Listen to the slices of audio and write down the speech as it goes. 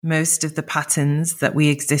Most of the patterns that we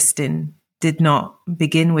exist in did not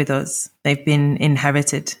begin with us. They've been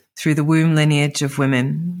inherited through the womb lineage of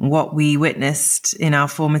women. What we witnessed in our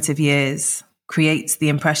formative years creates the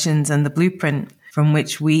impressions and the blueprint from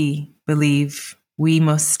which we believe we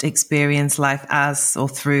must experience life as or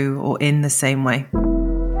through or in the same way.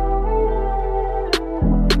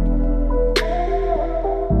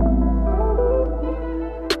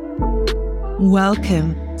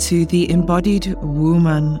 Welcome to the Embodied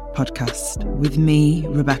Woman podcast with me,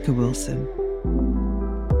 Rebecca Wilson.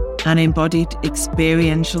 An embodied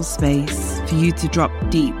experiential space for you to drop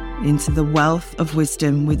deep into the wealth of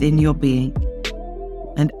wisdom within your being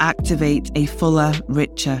and activate a fuller,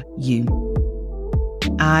 richer you.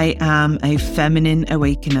 I am a feminine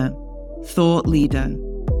awakener, thought leader,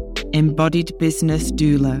 embodied business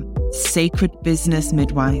doula, sacred business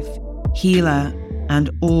midwife, healer, and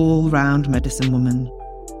all-round medicine woman.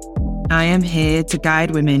 I am here to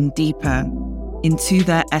guide women deeper into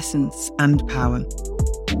their essence and power,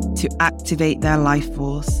 to activate their life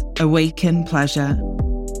force, awaken pleasure,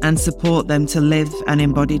 and support them to live an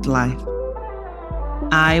embodied life.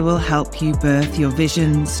 I will help you birth your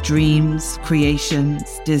visions, dreams, creations,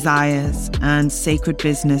 desires, and sacred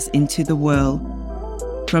business into the world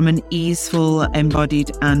from an easeful,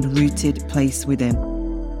 embodied, and rooted place within.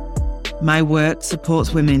 My work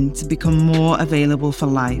supports women to become more available for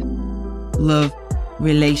life, love,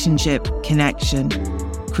 relationship, connection,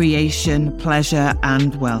 creation, pleasure,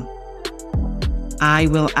 and wealth. I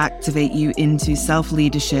will activate you into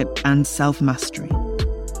self-leadership and self-mastery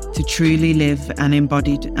to truly live an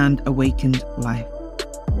embodied and awakened life.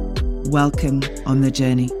 Welcome on the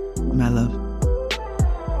journey, my love.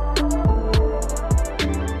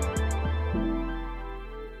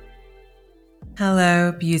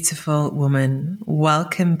 Hello, beautiful woman.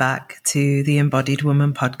 Welcome back to the Embodied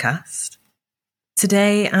Woman podcast.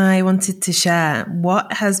 Today, I wanted to share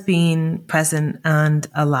what has been present and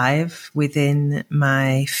alive within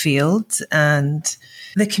my field and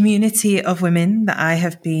the community of women that I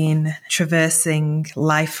have been traversing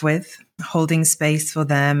life with, holding space for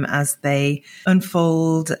them as they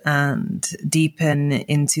unfold and deepen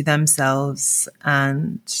into themselves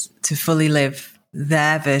and to fully live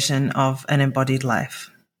their version of an embodied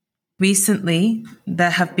life. Recently, there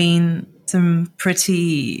have been some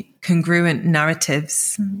pretty congruent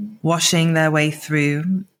narratives washing their way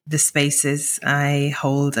through the spaces I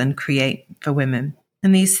hold and create for women.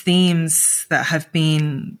 And these themes that have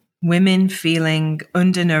been women feeling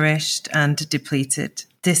undernourished and depleted,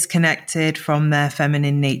 disconnected from their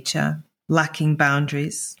feminine nature, lacking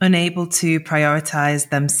boundaries, unable to prioritize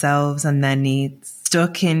themselves and their needs,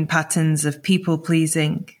 stuck in patterns of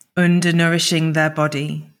people-pleasing, undernourishing their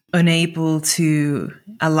body, unable to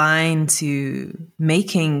align to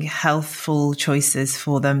making healthful choices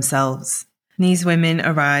for themselves. These women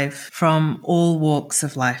arrive from all walks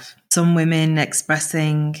of life. Some women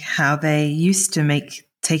expressing how they used to make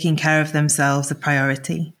taking care of themselves a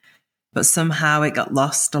priority, but somehow it got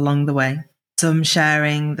lost along the way. Some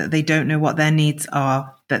sharing that they don't know what their needs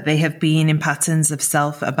are, that they have been in patterns of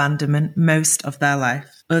self-abandonment most of their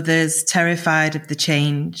life. Others terrified of the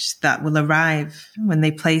change that will arrive when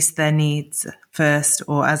they place their needs first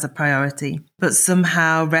or as a priority, but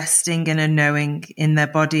somehow resting in a knowing in their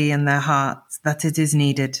body and their heart that it is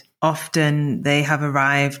needed. Often they have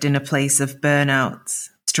arrived in a place of burnout,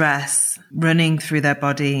 stress running through their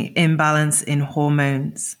body, imbalance in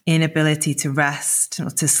hormones, inability to rest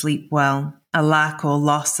or to sleep well, a lack or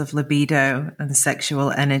loss of libido and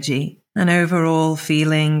sexual energy, an overall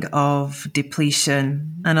feeling of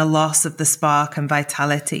depletion and a loss of the spark and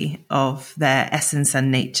vitality of their essence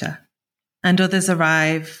and nature. And others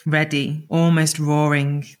arrive ready, almost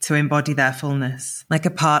roaring to embody their fullness, like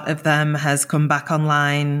a part of them has come back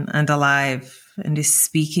online and alive and is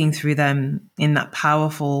speaking through them in that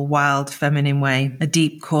powerful, wild, feminine way, a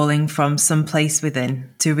deep calling from some place within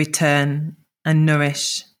to return and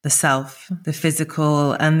nourish the self, the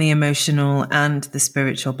physical and the emotional and the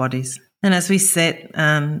spiritual bodies. And as we sit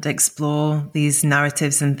and explore these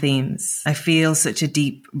narratives and themes, I feel such a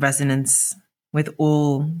deep resonance with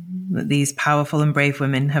all that these powerful and brave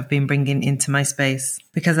women have been bringing into my space,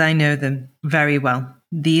 because I know them very well.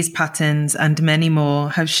 These patterns and many more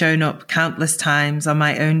have shown up countless times on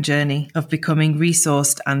my own journey of becoming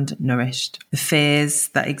resourced and nourished. The fears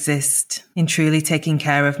that exist in truly taking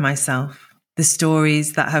care of myself, the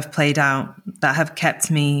stories that have played out that have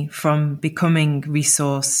kept me from becoming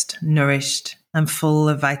resourced, nourished, and full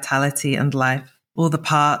of vitality and life. All the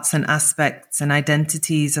parts and aspects and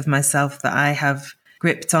identities of myself that I have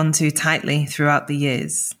gripped onto tightly throughout the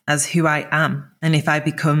years as who I am. And if I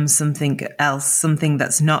become something else, something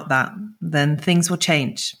that's not that, then things will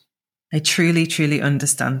change. I truly, truly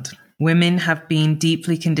understand. Women have been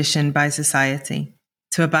deeply conditioned by society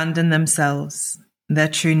to abandon themselves, their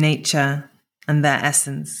true nature, and their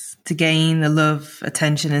essence, to gain the love,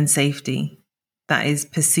 attention, and safety that is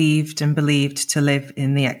perceived and believed to live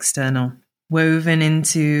in the external. Woven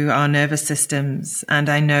into our nervous systems, and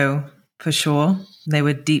I know for sure they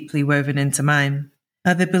were deeply woven into mine,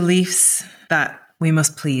 are the beliefs that we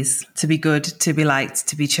must please, to be good, to be liked,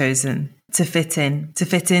 to be chosen, to fit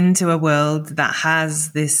into a world that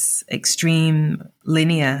has this extreme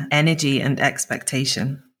linear energy and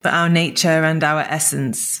expectation. But our nature and our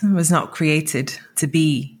essence was not created to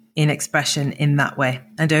be in expression in that way.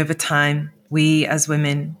 And over time, we as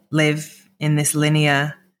women live in this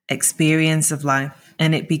linear experience of life,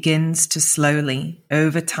 and it begins to slowly,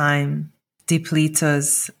 over time, deplete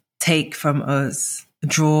us, take from us,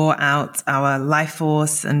 draw out our life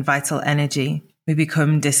force and vital energy. We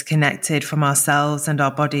become disconnected from ourselves and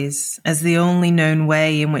our bodies as the only known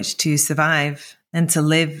way in which to survive and to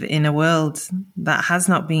live in a world that has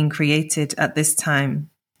not been created at this time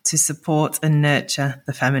to support and nurture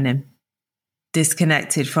the feminine.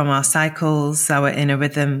 Disconnected from our cycles, our inner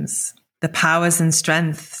rhythms, the powers and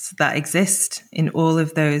strengths that exist in all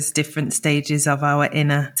of those different stages of our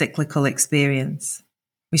inner cyclical experience.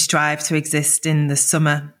 We strive to exist in the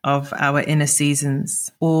summer of our inner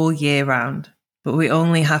seasons all year round, but we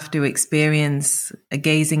only have to experience a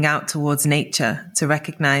gazing out towards nature to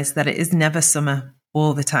recognize that it is never summer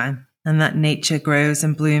all the time, and that nature grows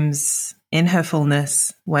and blooms in her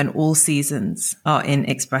fullness when all seasons are in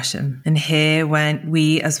expression. And here, when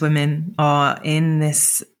we as women are in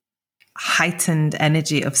this heightened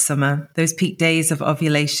energy of summer, those peak days of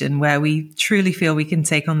ovulation where we truly feel we can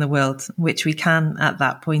take on the world, which we can at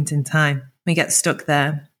that point in time. We get stuck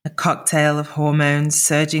there, a cocktail of hormones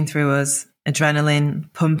surging through us,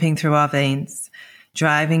 adrenaline pumping through our veins,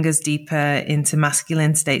 driving us deeper into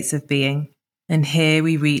masculine states of being. And here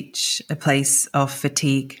we reach a place of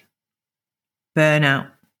fatigue,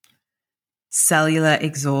 burnout, cellular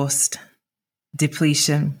exhaust,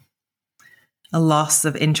 depletion, a loss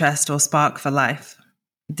of interest or spark for life,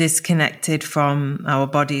 disconnected from our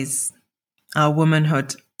bodies, our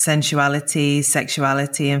womanhood, sensuality,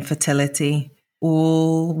 sexuality, and fertility,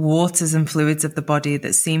 all waters and fluids of the body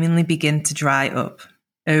that seemingly begin to dry up.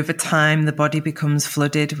 Over time, the body becomes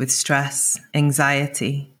flooded with stress,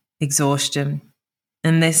 anxiety, exhaustion.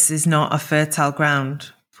 And this is not a fertile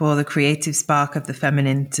ground for the creative spark of the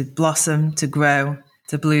feminine to blossom, to grow,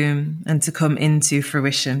 to bloom, and to come into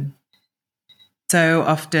fruition. So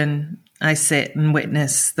often I sit and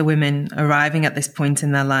witness the women arriving at this point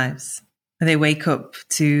in their lives. They wake up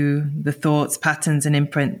to the thoughts, patterns, and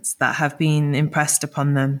imprints that have been impressed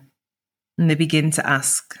upon them. And they begin to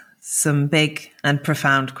ask some big and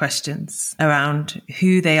profound questions around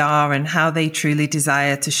who they are and how they truly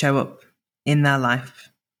desire to show up in their life.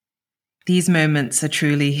 These moments are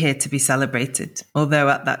truly here to be celebrated, although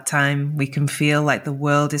at that time we can feel like the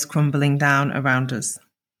world is crumbling down around us.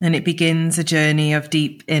 And it begins a journey of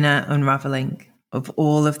deep inner unraveling of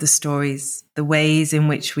all of the stories, the ways in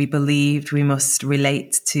which we believed we must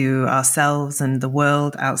relate to ourselves and the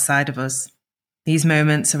world outside of us. These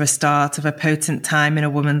moments are a start of a potent time in a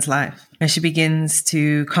woman's life, as she begins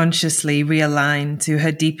to consciously realign to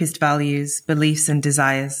her deepest values, beliefs, and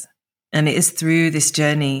desires. And it is through this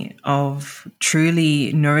journey of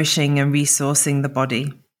truly nourishing and resourcing the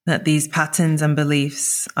body that these patterns and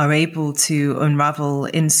beliefs are able to unravel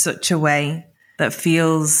in such a way that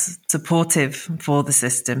feels supportive for the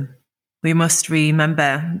system. We must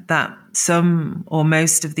remember that some or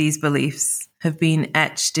most of these beliefs have been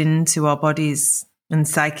etched into our bodies and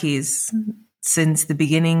psyches since the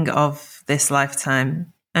beginning of this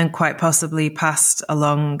lifetime, and quite possibly passed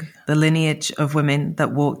along the lineage of women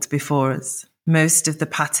that walked before us. Most of the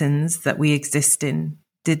patterns that we exist in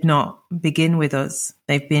did not begin with us.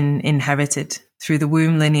 They've been inherited through the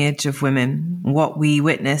womb lineage of women. What we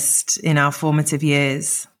witnessed in our formative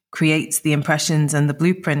years creates the impressions and the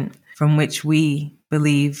blueprint from which we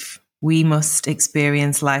believe we must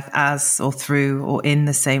experience life as or through or in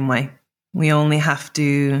the same way. We only have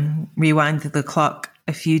to rewind the clock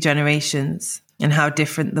a few generations and how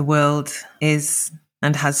different the world is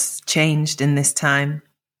and has changed in this time.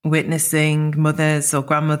 Witnessing mothers or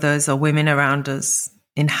grandmothers or women around us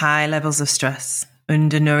in high levels of stress,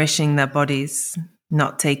 undernourishing their bodies,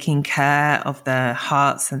 not taking care of their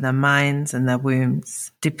hearts and their minds and their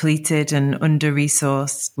wombs, depleted and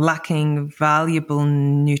under-resourced, lacking valuable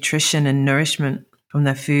nutrition and nourishment from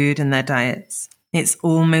their food and their diets. It's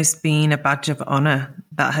almost been a badge of honor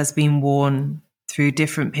that has been worn through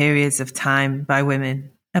different periods of time by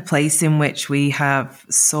women, a place in which we have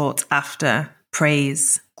sought after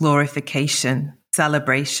praise, glorification,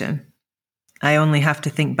 celebration. I only have to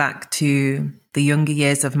think back to the younger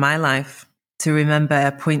years of my life to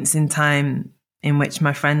remember points in time in which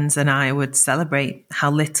my friends and I would celebrate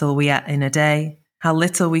how little we ate in a day, how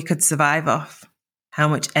little we could survive off, how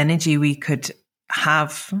much energy we could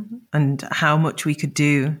have and how much we could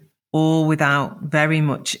do, all without very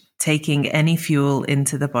much taking any fuel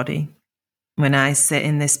into the body. When I sit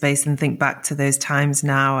in this space and think back to those times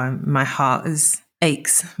now, my heart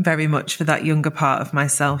aches very much for that younger part of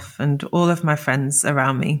myself and all of my friends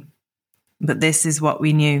around me. But this is what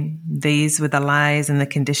we knew. These were the lies and the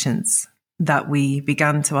conditions that we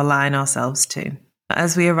began to align ourselves to.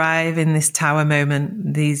 As we arrive in this tower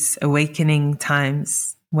moment, these awakening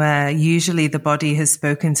times, where usually the body has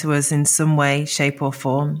spoken to us in some way, shape or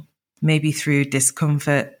form, maybe through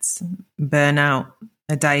discomfort, burnout,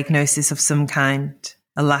 a diagnosis of some kind,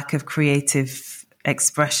 a lack of creative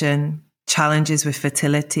expression, challenges with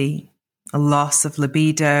fertility, a loss of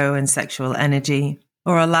libido and sexual energy,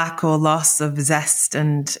 or a lack or loss of zest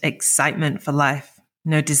and excitement for life,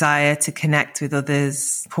 no desire to connect with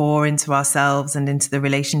others, pour into ourselves and into the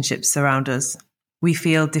relationships around us. We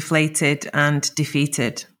feel deflated and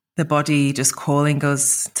defeated, the body just calling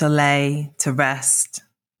us to lay, to rest.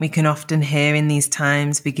 We can often hear in these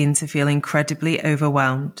times begin to feel incredibly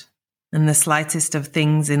overwhelmed, and the slightest of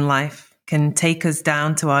things in life can take us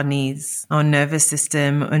down to our knees, our nervous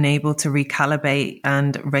system unable to recalibrate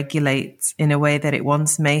and regulate in a way that it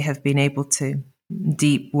once may have been able to.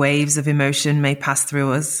 Deep waves of emotion may pass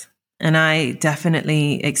through us. And I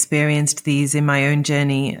definitely experienced these in my own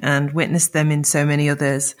journey and witnessed them in so many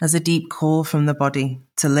others as a deep call from the body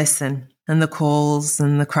to listen. And the calls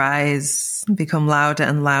and the cries become louder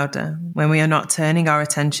and louder when we are not turning our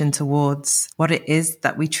attention towards what it is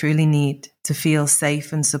that we truly need to feel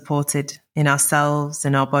safe and supported in ourselves,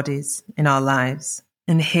 in our bodies, in our lives.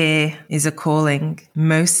 And here is a calling,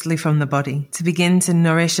 mostly from the body, to begin to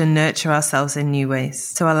nourish and nurture ourselves in new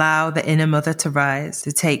ways, to allow the inner mother to rise,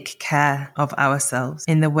 to take care of ourselves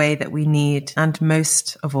in the way that we need and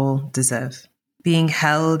most of all deserve. Being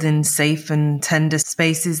held in safe and tender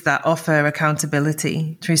spaces that offer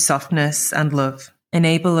accountability through softness and love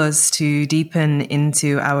enable us to deepen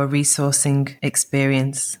into our resourcing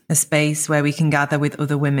experience, a space where we can gather with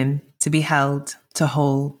other women, to be held, to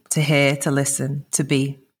hold, to hear, to listen, to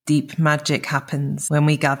be. Deep magic happens when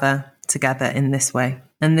we gather together in this way.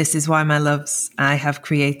 And this is why, my loves, I have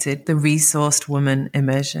created the Resourced Woman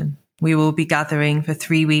Immersion. We will be gathering for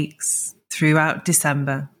 3 weeks throughout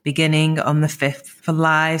December, beginning on the 5th, for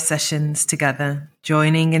live sessions together,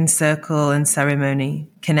 joining in circle and ceremony,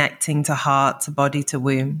 connecting to heart, to body, to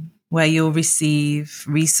womb, where you'll receive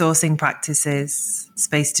resourcing practices,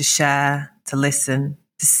 space to share, to listen,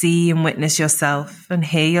 to see and witness yourself and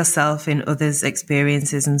hear yourself in others'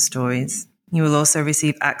 experiences and stories. You will also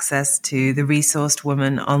receive access to the Resourced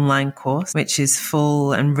Woman online course, which is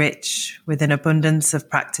full and rich with an abundance of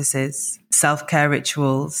practices, self-care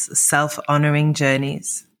rituals, self-honoring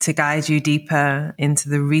journeys to guide you deeper into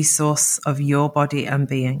the resource of your body and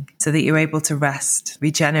being so that you're able to rest,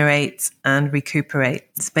 regenerate, and recuperate.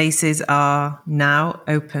 Spaces are now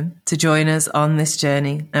open to join us on this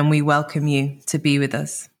journey, and we welcome you to be with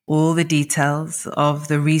us. All the details of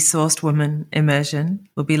the Resourced Woman Immersion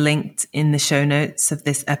will be linked in the show notes of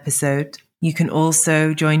this episode. You can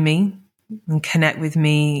also join me and connect with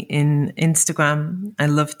me in Instagram. I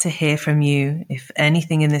love to hear from you if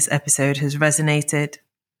anything in this episode has resonated.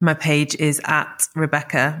 My page is at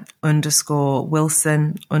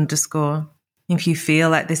Rebecca_Wilson_. If you feel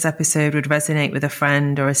like this episode would resonate with a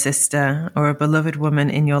friend or a sister or a beloved woman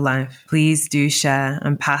in your life, please do share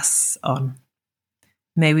and pass on.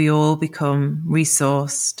 May we all become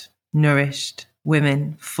resourced, nourished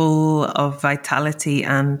women full of vitality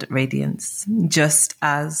and radiance, just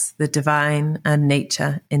as the divine and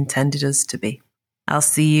nature intended us to be. I'll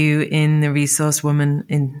see you in the Resourced Woman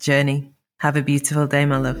journey. Have a beautiful day,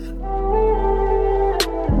 my love.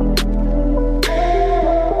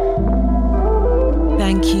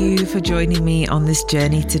 Thank you for joining me on this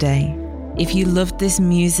journey today. If you loved this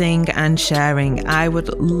musing and sharing, I would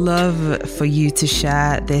love for you to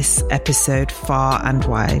share this episode far and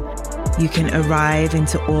wide. You can arrive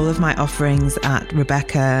into all of my offerings at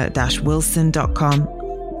rebecca-wilson.com.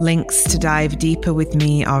 Links to dive deeper with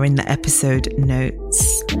me are in the episode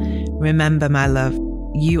notes. Remember, my love,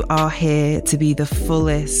 you are here to be the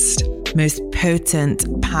fullest, most potent,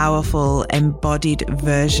 powerful, embodied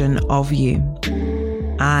version of you.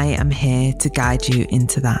 I am here to guide you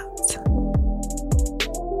into that.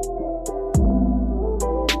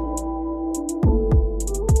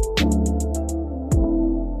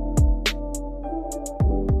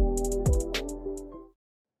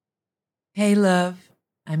 Hey love,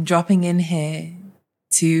 I'm dropping in here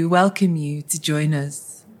to welcome you to join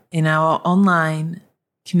us in our online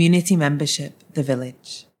community membership, The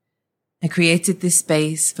Village. I created this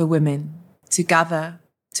space for women to gather,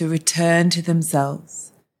 to return to themselves,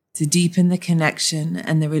 to deepen the connection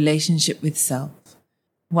and the relationship with self,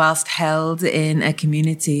 whilst held in a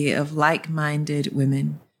community of like-minded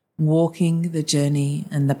women walking the journey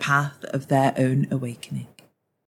and the path of their own awakening.